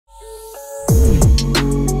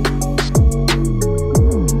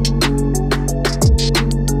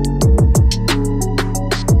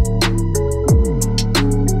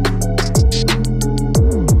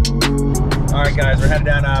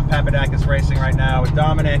right now with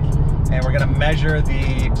Dominic, and we're gonna measure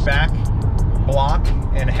the back block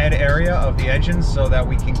and head area of the engine so that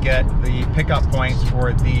we can get the pickup points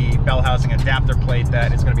for the bell housing adapter plate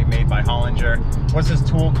that is going to be made by Hollinger. What's this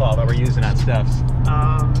tool called that we're using at Steph's?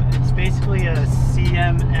 It's basically a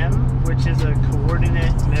CMM, which is a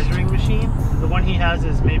coordinate measuring machine. The one he has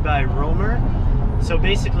is made by Romer. So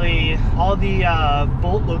basically all the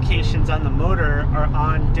bolt locations on the motor are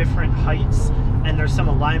on different heights, and there's some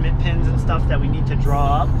alignment pins and stuff that we need to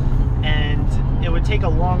draw up, and it would take a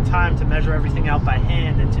long time to measure everything out by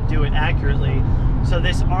hand and to do it accurately. So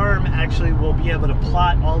this arm actually will be able to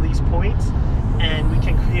plot all these points, and we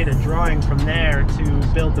can create a drawing from there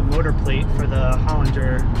to build the motor plate for the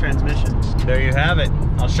Hollinger transmission. There you have it.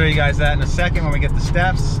 I'll show you guys that in a second when we get to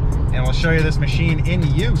Steph's, and we'll show you this machine in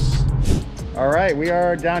use. All right, we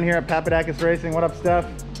are down here at Papadakis Racing. What up, Steph?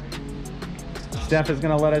 Steph is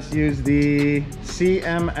gonna let us use the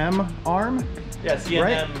CMM arm. Yeah,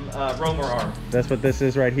 CMM right? Romer arm. That's what this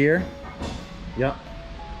is right here. Yep.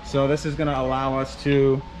 So this is gonna allow us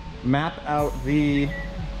to map out the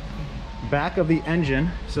back of the engine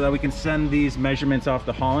so that we can send these measurements off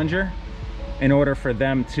to Hollinger in order for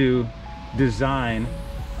them to design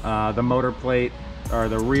the motor plate or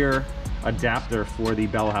the rear adapter for the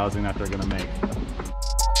bell housing that they're gonna make.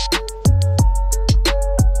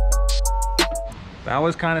 That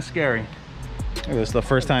was kind of scary. This is the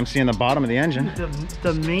first time seeing the bottom of the engine.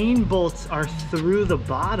 The main bolts are through the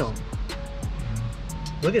bottom.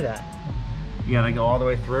 Look at that. You gotta go all the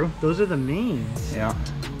way through? Those are the mains. Yeah.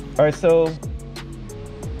 All right, so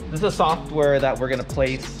this is a software that we're gonna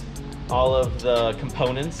place all of the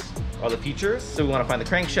components or the features. So we wanna find the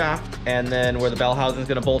crankshaft and then where the bell housing is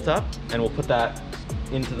gonna bolt up, and we'll put that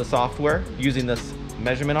into the software using this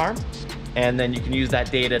measurement arm. And then you can use that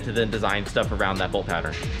data to then design stuff around that bolt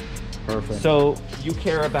pattern. Perfect. So you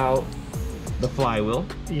care about the flywheel.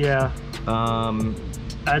 Yeah.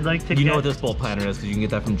 I'd like to You know what this bolt pattern is because you can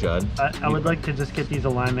get that from Judd. I would like to just get these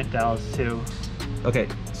alignment dowels too. Okay,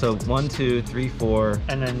 so 1, 2, 3, 4.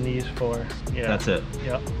 And then these 4. Yeah. That's it.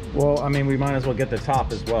 Yep. Well, I mean, we might as well get the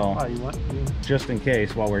top as well. Oh, you want? Just in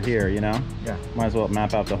case while we're here, you know? Yeah. Might as well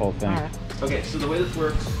map out the whole thing. All right. Okay, so the way this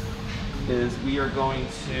works is we are going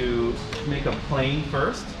to make a plane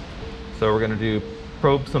first. So we're going to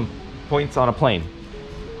probe some points on a plane.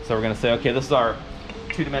 So we're going to say, okay, this is our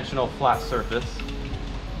two-dimensional flat surface.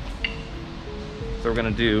 So we're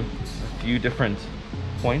going to do a few different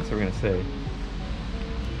points. So we're going to say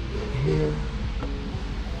here.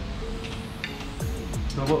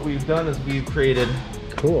 So what we've done is we've created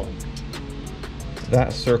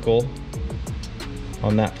that circle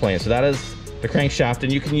on that plane. So that is the crankshaft,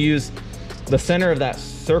 and you can use the center of that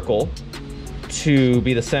circle to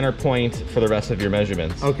be the center point for the rest of your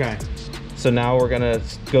measurements. Okay. So now we're gonna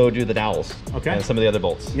go do the dowels. Okay. And some of the other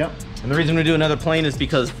bolts. Yep. And the reason we do another plane is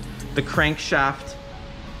because the crankshaft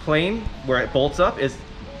plane where it bolts up is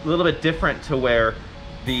a little bit different to where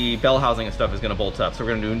the bell housing and stuff is gonna bolt up. So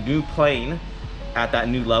we're gonna do a new plane at that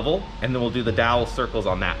new level, and then we'll do the dowel circles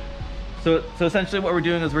on that. So essentially what we're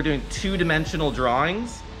doing is we're doing two-dimensional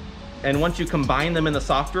drawings, and once you combine them in the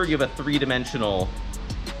software, you have a three-dimensional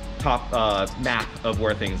top map of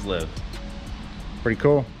where things live. Pretty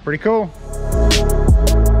cool. Pretty cool.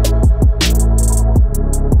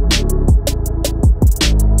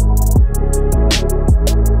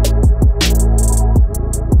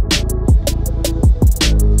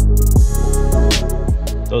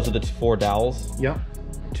 Those are the 4 dowels. Yep.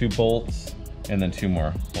 2 bolts, and then 2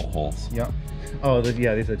 more bolt holes. Yep. Oh,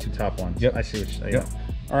 yeah, these are the 2 top ones. Yep. I see what you're saying. Yep.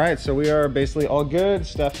 All right, so we are basically all good.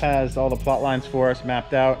 Steph has all the plot lines for us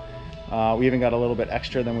mapped out. We even got a little bit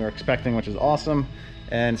extra than we were expecting, which is awesome.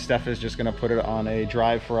 And Steph is just gonna put it on a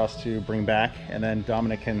drive for us to bring back, and then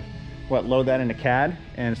Dominic can, load that into CAD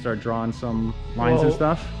and start drawing some lines and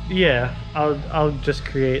stuff? Yeah, I'll just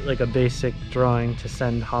create like a basic drawing to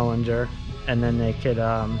send Hollinger, and then they could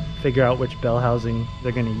figure out which bell housing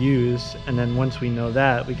they're gonna use, and then once we know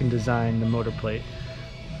that, we can design the motor plate.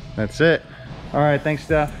 That's it. All right, thanks,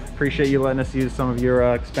 Steph. Appreciate you letting us use some of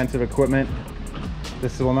your expensive equipment.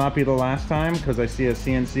 This will not be the last time because I see a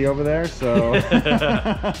CNC over there, so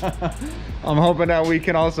I'm hoping that we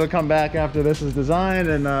can also come back after this is designed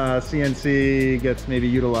and CNC gets maybe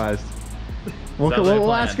utilized.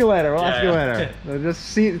 We'll ask you later. We'll ask you later.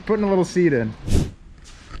 Just putting a little seed in.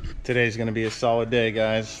 Today's gonna be a solid day,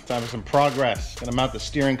 guys. Time for some progress. Gonna mount the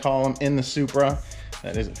steering column in the Supra.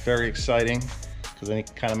 That is very exciting because then you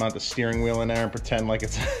can kind of mount the steering wheel in there and pretend like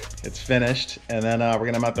it's finished. And then we're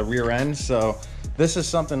gonna mount the rear end. So this is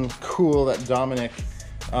something cool that Dominic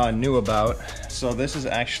knew about. So this is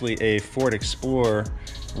actually a Ford Explorer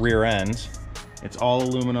rear end. It's all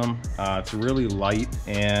aluminum. It's really light,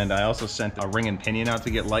 and I also sent a ring and pinion out to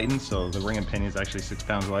get lightened, so the ring and pinion is actually 6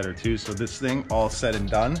 pounds lighter too. So this thing, all said and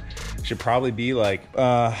done, should probably be like,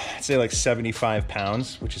 I'd say like 75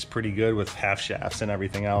 pounds, which is pretty good with half shafts and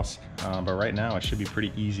everything else. But right now, it should be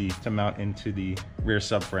pretty easy to mount into the rear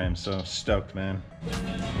subframe, so stoked, man.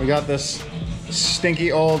 We got this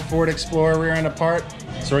stinky old Ford Explorer rear end apart,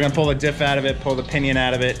 so we're gonna pull the diff out of it, pull the pinion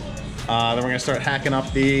out of it. Then we're gonna start hacking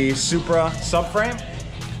up the Supra subframe,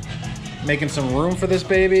 making some room for this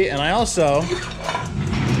baby. And I also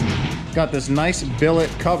got this nice billet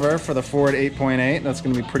cover for the Ford 8.8. That's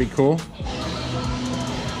gonna be pretty cool.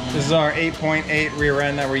 This is our 8.8 rear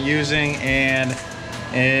end that we're using, and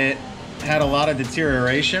it had a lot of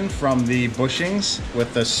deterioration from the bushings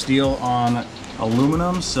with the steel on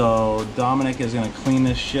aluminum. So Dominic is gonna clean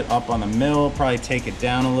this shit up on the mill, probably take it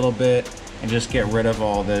down a little bit, and just get rid of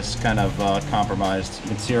all this kind of compromised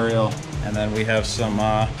material. And then we have some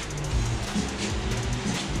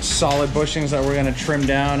solid bushings that we're gonna trim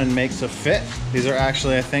down and make to fit. These are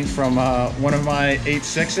actually, I think, from one of my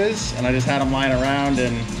 8.6s, and I just had them lying around,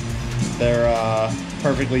 and they're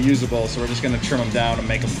perfectly usable. So we're just gonna trim them down and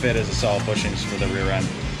make them fit as a solid bushings for the rear end.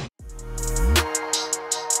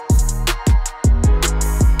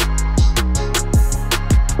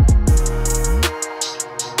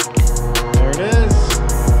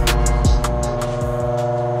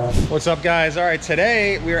 What's up, guys? All right,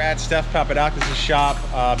 today we are at Steph Papadakis' shop.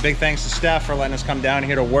 Big thanks to Steph for letting us come down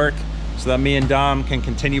here to work so that me and Dom can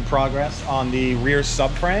continue progress on the rear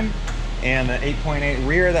subframe and the 8.8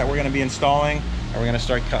 rear that we're gonna be installing. And we're gonna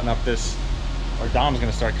start cutting up this, or Dom's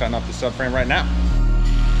gonna start cutting up the subframe right now.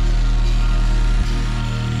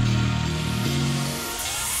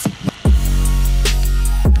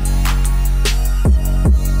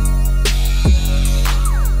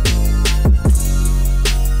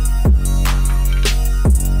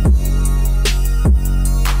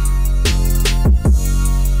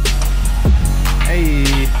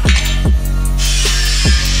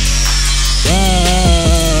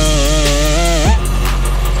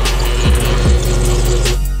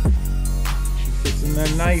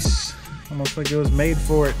 Nice, almost like it was made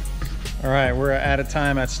for it. All right, we're out of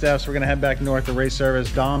time at Steph's. We're gonna head back north to race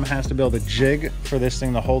service. Dom has to build a jig for this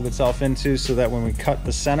thing to hold itself into so that when we cut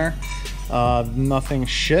the center, nothing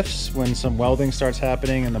shifts when some welding starts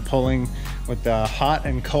happening and the pulling with the hot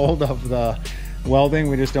and cold of the welding.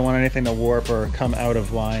 We just don't want anything to warp or come out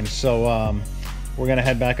of line. So we're gonna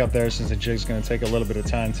head back up there since the jig's gonna take a little bit of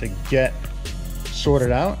time to get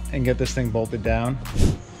sorted out and get this thing bolted down.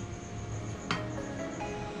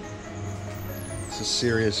 A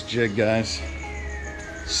serious jig, guys.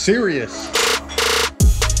 Serious.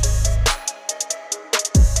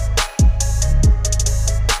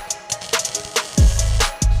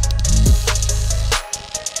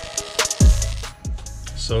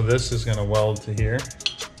 So this is gonna weld to here.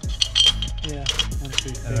 Yeah.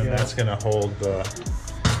 And then that's gonna hold the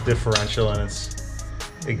differential in its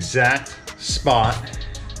exact spot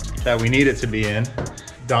that we need it to be in.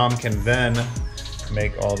 Dom can then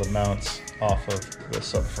make all the mounts off of the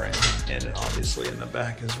subframe and obviously in the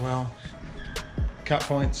back as well. Cut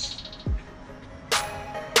points.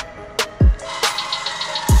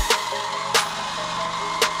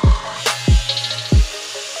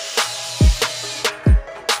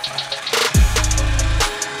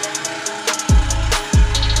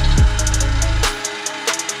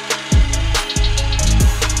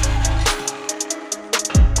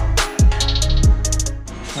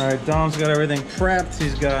 All right, Dom's got everything prepped.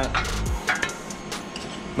 He's got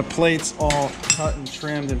the plates all cut and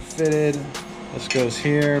trimmed and fitted. This goes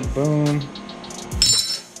here, boom.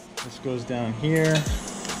 This goes down here,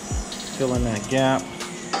 fill in that gap.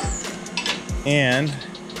 And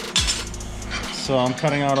so I'm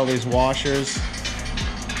cutting out all these washers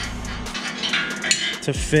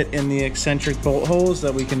to fit in the eccentric bolt holes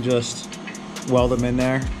that we can just weld them in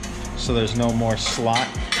there so there's no more slot.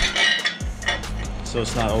 So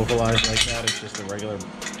it's not ovalized like that, it's just a regular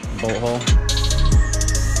bolt hole.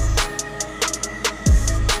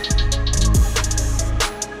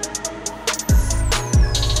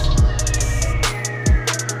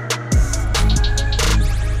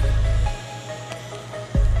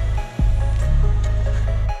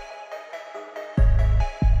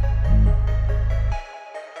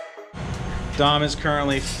 Dom is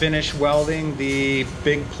currently finished welding the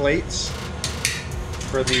big plates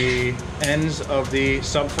for the ends of the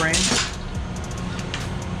subframe.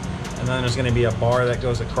 And then there's gonna be a bar that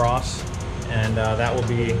goes across, and that will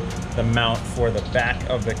be the mount for the back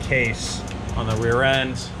of the case on the rear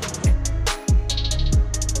end.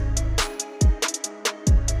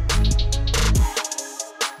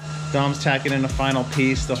 Dom's tacking in a final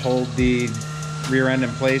piece to hold the rear end in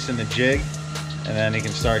place in the jig, and then he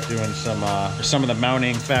can start doing some of the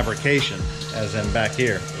mounting fabrication, as in back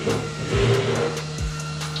here.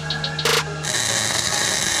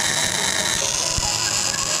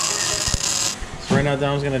 So right now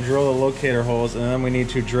Dom's gonna drill the locator holes, and then we need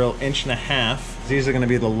to drill 1.5 inches. These are gonna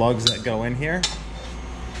be the lugs that go in here,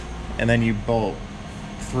 and then you bolt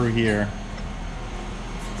through here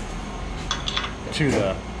to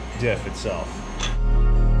the diff itself.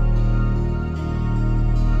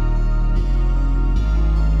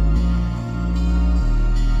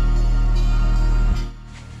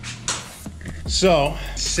 So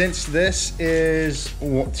since this is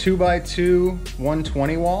 2x2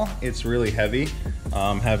 120 wall, it's really heavy,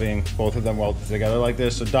 having both of them welded together like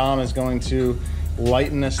this. So Dom is going to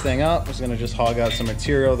lighten this thing up. He's gonna just hog out some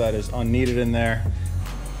material that is unneeded in there.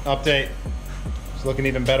 Update, it's looking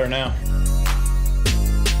even better now.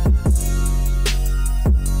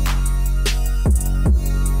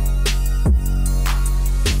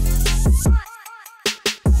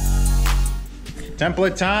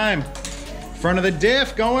 Template time. Front of the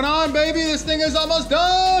diff going on, baby. This thing is almost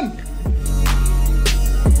done.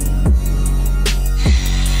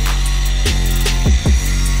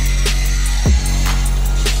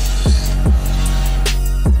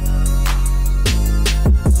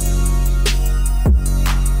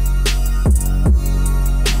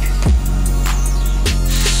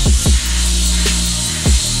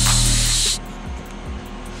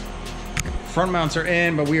 Front mounts are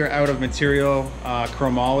in, but we are out of material,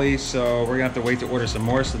 chromoly, so we're gonna have to wait to order some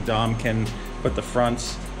more so Dom can put the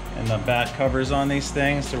fronts and the back covers on these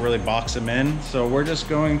things to really box them in. So we're just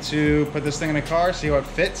going to put this thing in the car, see how it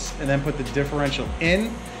fits, and then put the differential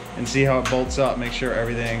in and see how it bolts up. Make sure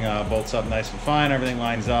everything bolts up nice and fine, everything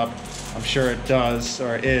lines up. I'm sure it does,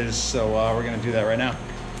 or is, so we're gonna do that right now.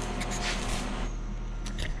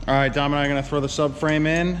 All right, Dom and I are gonna throw the subframe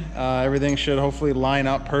in. Everything should hopefully line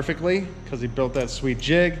up perfectly because he built that sweet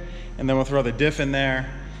jig. And then we'll throw the diff in there,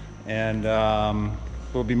 and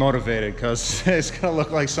we'll be motivated because it's gonna look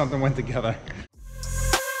like something went together.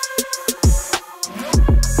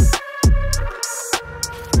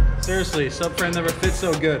 Seriously, subframe never fits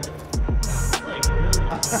so good.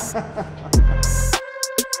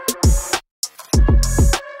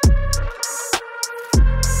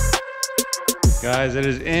 Guys, it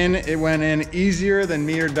is in. It went in easier than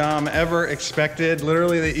me or Dom ever expected.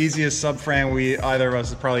 Literally the easiest subframe either of us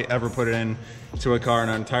has probably ever put it in to a car in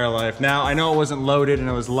our entire life. Now, I know it wasn't loaded and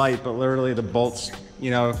it was light, but literally the bolts, you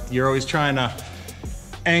know, you're always trying to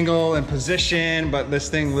angle and position, but this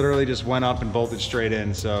thing literally just went up and bolted straight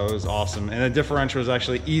in, so it was awesome. And the differential was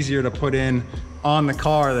actually easier to put in on the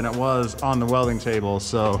car than it was on the welding table,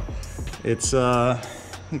 so it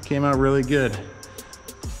came out really good.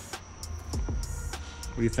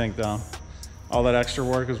 What do you think, Dom? All that extra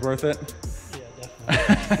work is worth it? Yeah,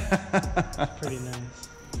 definitely. Pretty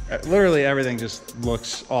nice. Literally everything just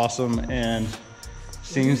looks awesome and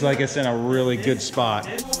seems like it's in a really good spot.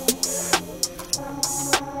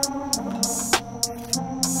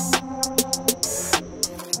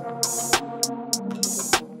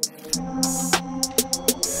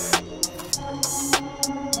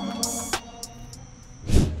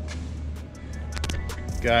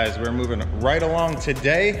 Guys, we're moving right along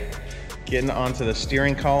today, getting onto the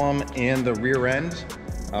steering column and the rear end,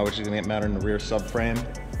 which is gonna get mounted in the rear subframe.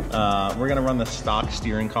 We're gonna run the stock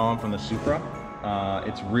steering column from the Supra.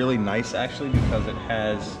 It's really nice actually because it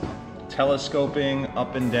has telescoping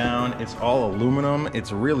up and down. It's all aluminum.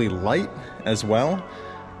 It's really light as well.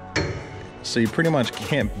 So you pretty much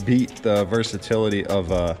can't beat the versatility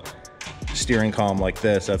of a steering column like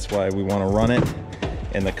this. That's why we wanna run it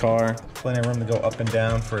in the car. Plenty of room to go up and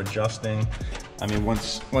down for adjusting. I mean,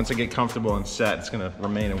 once I get comfortable and set, it's gonna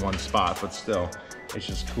remain in one spot, but still, it's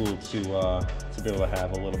just cool to be able to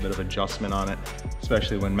have a little bit of adjustment on it,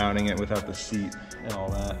 especially when mounting it without the seat and all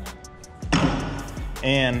that.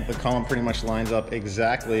 And the column pretty much lines up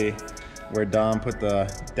exactly where Dom put the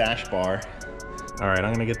dash bar. All right,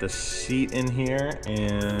 I'm gonna get the seat in here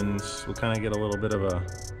and we'll kind of get a little bit of a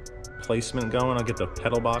placement going. I'll get the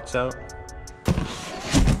pedal box out.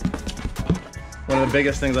 One of the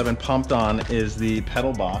biggest things I've been pumped on is the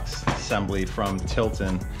pedal box assembly from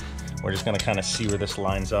Tuerck'd. We're just gonna kind of see where this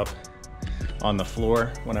lines up on the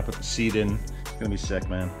floor when I put the seat in. It's gonna be sick,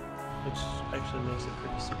 man. Which actually makes it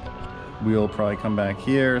pretty simple to do. We'll probably come back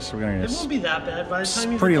here, so we're gonna need It won't be that bad by the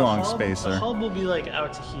time you pretty get the long hub. spacer. The hub will be like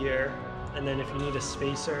out to here, and then if you need a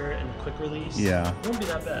spacer and a quick release, yeah, it won't be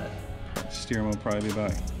that bad. Steering will probably be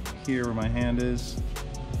about here where my hand is,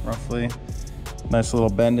 roughly. Nice little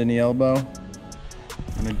bend in the elbow.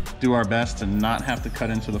 I'm gonna do our best to not have to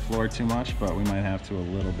cut into the floor too much, but we might have to a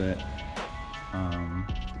little bit,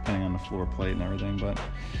 depending on the floor plate and everything, but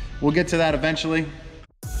we'll get to that eventually.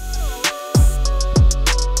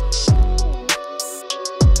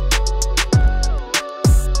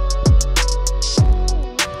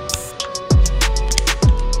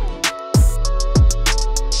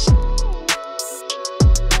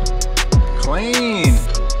 Clean.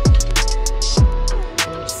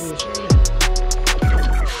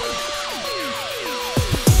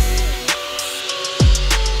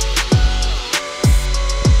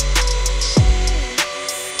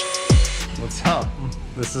 What's up?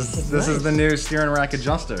 This is the new steering rack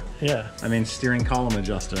adjuster. Yeah. I mean steering column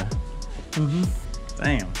adjuster. Mm-hmm.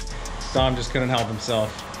 Damn. Dom just couldn't help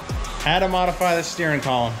himself. Had to modify the steering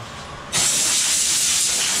column.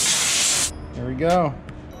 There we go.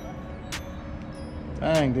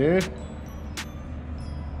 Dang, dude.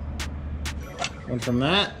 Went from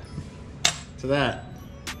that to that.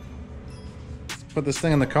 Let's put this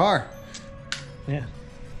thing in the car. Yeah.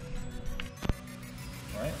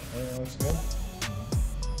 All right, everything looks good.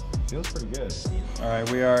 Feels pretty good. All right,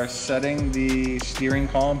 we are setting the steering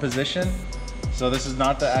column position. So this is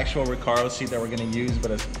not the actual Recaro seat that we're gonna use, but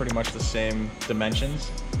it's pretty much the same dimensions.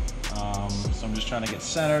 So I'm just trying to get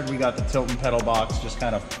centered. We got the tilt and pedal box just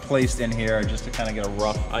kind of placed in here just to kind of get a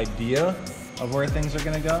rough idea of where things are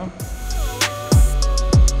gonna go.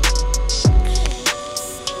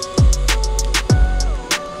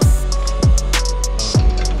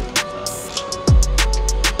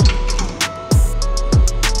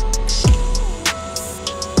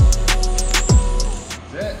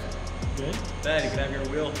 That's it. Good. Dad, you can have your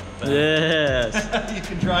wheel back. Yes. You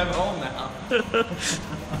can drive home now.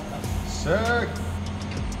 Sir.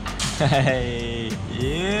 Hey,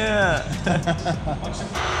 yeah.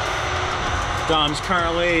 Dom's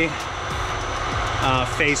currently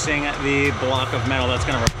facing the block of metal that's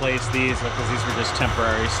going to replace these, because these were just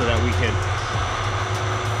temporary, so that we could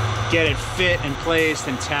get it fit and placed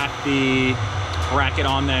and tack the bracket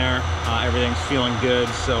on there. Everything's feeling good,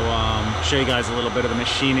 so show you guys a little bit of the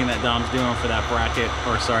machining that Dom's doing for that bracket,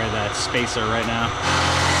 or sorry, that spacer right now.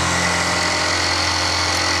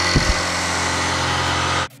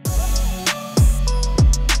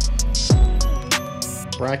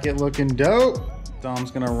 Bracket looking dope.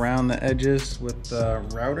 Dom's gonna round the edges with the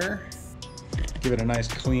router. Give it a nice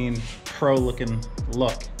clean, pro looking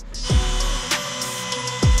look.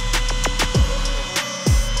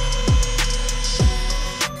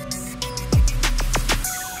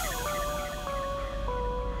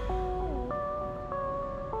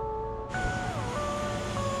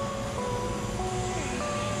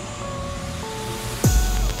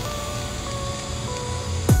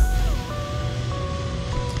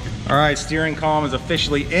 All right, steering column is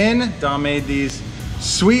officially in. Dom made these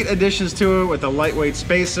sweet additions to it with a lightweight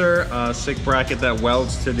spacer, a sick bracket that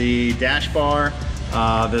welds to the dash bar,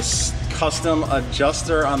 this custom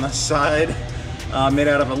adjuster on the side made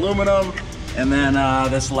out of aluminum, and then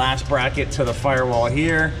this last bracket to the firewall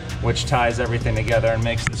here, which ties everything together and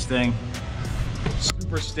makes this thing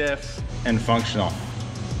super stiff and functional.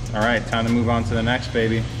 All right, time to move on to the next,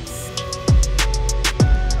 baby.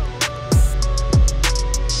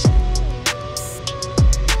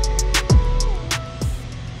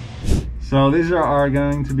 So these are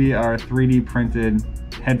going to be our 3D printed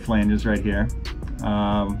head flanges right here.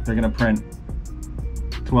 They're gonna print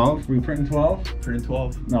 12. We printing 12? Printing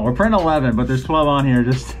 12. No, we're printing 11, but there's 12 on here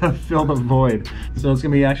just to fill the void. So it's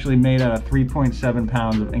gonna be actually made out of 3.7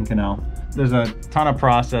 pounds of Inconel. There's a ton of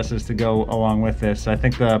processes to go along with this. I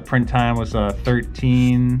think the print time was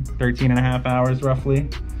 13 and a half hours roughly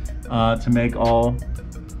to make all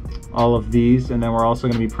of these, and then we're also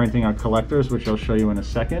going to be printing our collectors, which I'll show you in a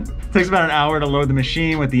second. It takes about an hour to load the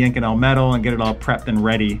machine with the Inconel metal and get it all prepped and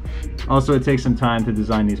ready. Also, it takes some time to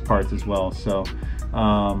design these parts as well. So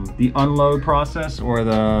the unload process, or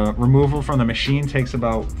the removal from the machine, takes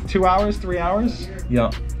about 2 hours, 3 hours.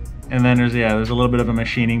 Yep. And then there's a little bit of a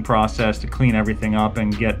machining process to clean everything up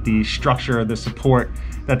and get the structure of the support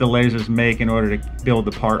that the lasers make in order to build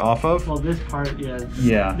the part off of. Well, this part, yeah.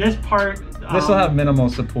 Yeah. This part. This will have minimal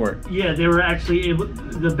support. Yeah, they were actually able.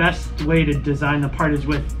 The best way to design the part is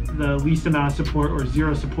with the least amount of support, or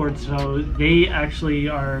zero support. So they actually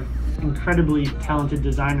are incredibly talented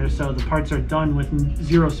designers. So the parts are done with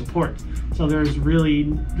zero support. So there's really,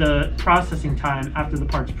 the processing time after the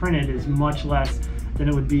part's printed is much less than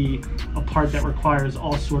it would be a part that requires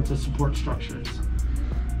all sorts of support structures.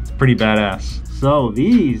 It's pretty badass. So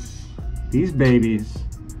these babies,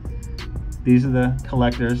 these are the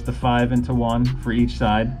collectors, the 5 into 1 for each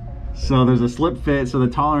side. So there's a slip fit, so the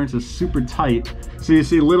tolerance is super tight. So you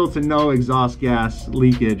see little to no exhaust gas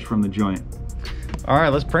leakage from the joint. All right,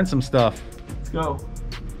 let's print some stuff. Let's go.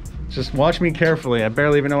 Just watch me carefully. I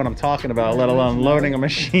barely even know what I'm talking about, let alone loading a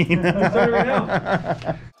machine. Let's start right now.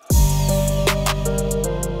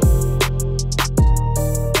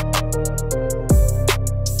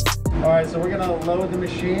 All right, so we're gonna load the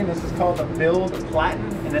machine. This is called the build platen,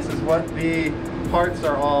 and this is what the parts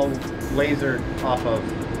are all lasered off of,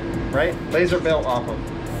 right? Laser built off of.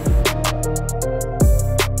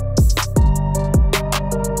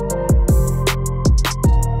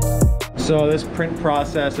 So this print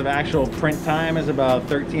process of actual print time is about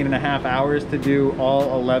 13.5 hours to do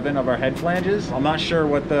all 11 of our head flanges. I'm not sure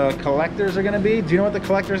what the collectors are gonna be. Do you know what the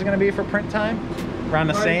collectors are gonna be for print time? Around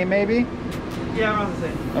the same, maybe? Yeah, around the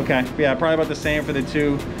same. Okay, yeah, probably about the same for the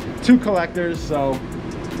two collectors, so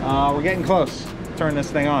we're getting close. Turn this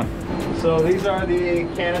thing on. So these are the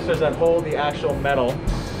canisters that hold the actual metal.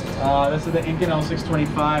 This is the Inconel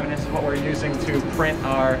 625, and this is what we're using to print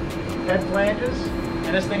our head flanges.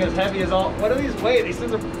 And this thing is heavy as all. What do these weigh? These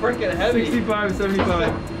things are freaking heavy. 65 and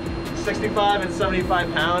 75. 65 and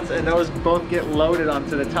 75 pounds, and those both get loaded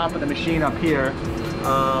onto the top of the machine up here.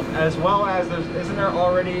 As well as, isn't there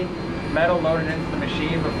already metal loaded into the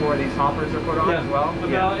machine before these hoppers are put on as well?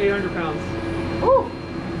 About 800 pounds. Woo!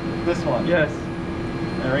 This one. Yes.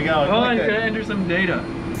 There we go. Oh, you gotta enter some data.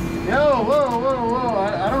 Yo, whoa, whoa, whoa.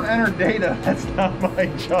 I don't enter data. That's not my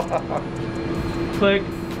job. Click.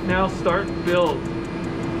 Now start build.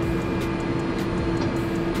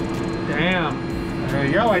 Damn. There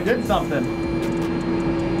you go. I did something.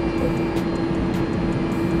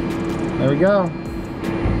 There we go.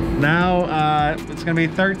 Now it's gonna be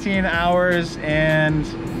 13 hours and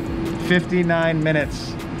 59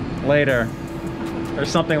 minutes later, or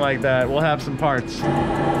something like that. We'll have some parts.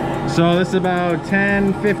 So this is about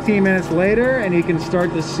 10-15 minutes later, and you can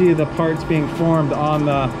start to see the parts being formed on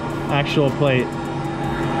the actual plate.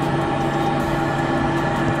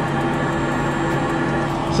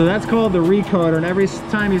 So that's called the recoater, and every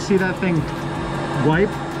time you see that thing wipe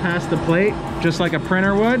past the plate, just like a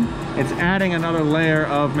printer would, it's adding another layer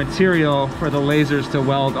of material for the lasers to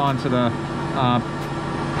weld onto the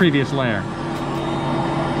previous layer.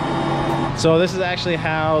 So this is actually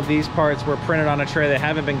how these parts were printed on a tray. They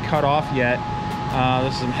haven't been cut off yet.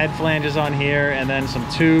 There's some head flanges on here, and then some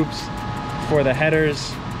tubes for the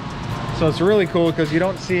headers. So it's really cool because you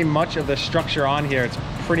don't see much of the structure on here. It's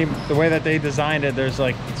pretty, the way that they designed it, there's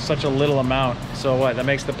like such a little amount. So what, that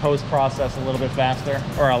makes the post process a little bit faster,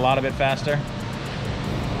 or a lot of it faster.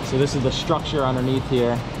 So this is the structure underneath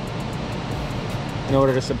here in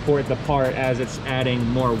order to support the part as it's adding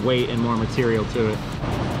more weight and more material to it.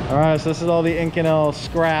 All right, so this is all the Inconel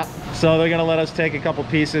scrap. So they're gonna let us take a couple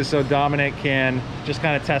pieces so Dominic can just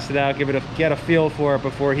kind of test it out, get a feel for it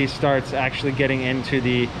before he starts actually getting into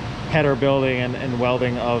the header building and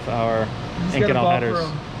welding of our Inconel headers.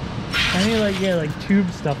 I mean, like tube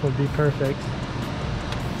stuff would be perfect.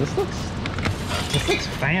 This looks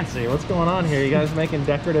fancy. What's going on here? You guys making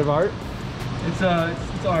decorative art? It's art.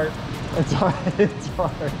 It's art. It's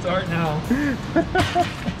art. It's art now.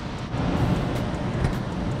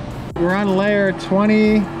 We're on layer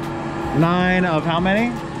 29 of how many?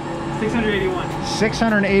 681.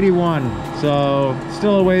 681. So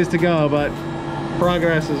still a ways to go, but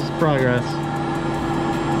progress is progress.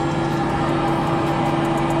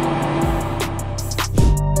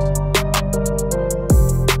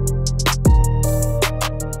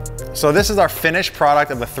 So this is our finished product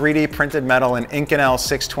of the 3D printed metal in Inconel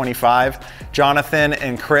 625. Jonathan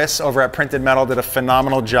and Chris over at Printed Metal did a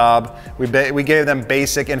phenomenal job. We gave them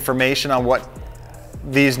basic information on what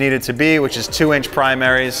these needed to be, which is 2-inch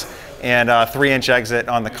primaries and 3-inch exit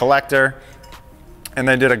on the collector. And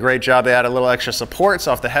they did a great job. They added a little extra supports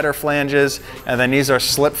off the header flanges, and then these are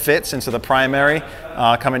slip fits into the primary,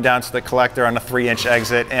 coming down to the collector on the 3-inch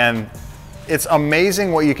exit. And it's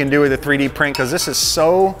amazing what you can do with a 3D print, because this is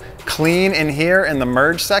so clean in here in the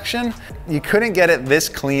merge section. You couldn't get it this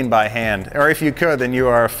clean by hand, or if you could, then you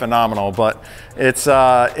are phenomenal. But it's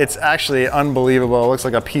actually unbelievable. It looks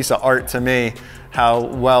like a piece of art to me, how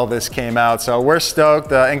well this came out. So we're stoked.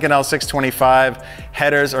 The Inconel 625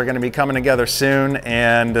 headers are going to be coming together soon,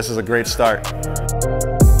 and this is a great start.